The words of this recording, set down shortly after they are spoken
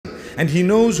and He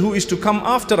knows who is to come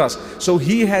after us. So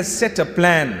He has set a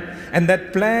plan, and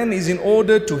that plan is in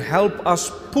order to help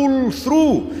us pull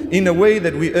through in a way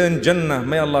that we earn Jannah.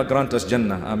 May Allah grant us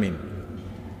Jannah. Ameen.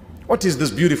 What is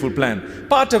this beautiful plan?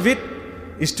 Part of it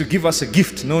is to give us a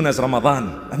gift known as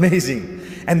Ramadan. Amazing.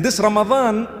 And this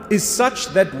Ramadan is such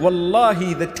that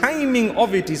wallahi, the timing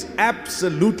of it is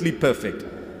absolutely perfect.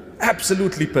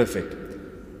 Absolutely perfect.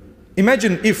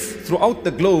 Imagine if throughout the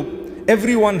globe,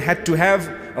 everyone had to have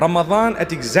Ramadan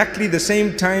at exactly the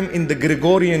same time in the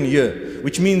Gregorian year,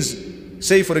 which means,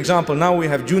 say for example, now we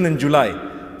have June and July.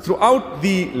 Throughout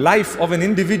the life of an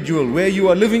individual where you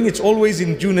are living, it's always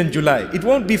in June and July. It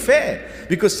won't be fair,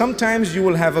 because sometimes you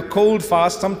will have a cold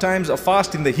fast, sometimes a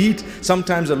fast in the heat,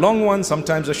 sometimes a long one,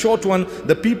 sometimes a short one.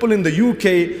 The people in the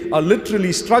UK are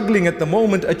literally struggling at the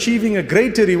moment, achieving a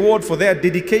greater reward for their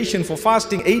dedication for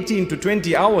fasting 18 to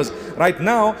 20 hours right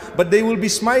now, but they will be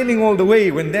smiling all the way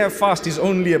when their fast is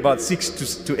only about 6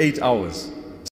 to 8 hours.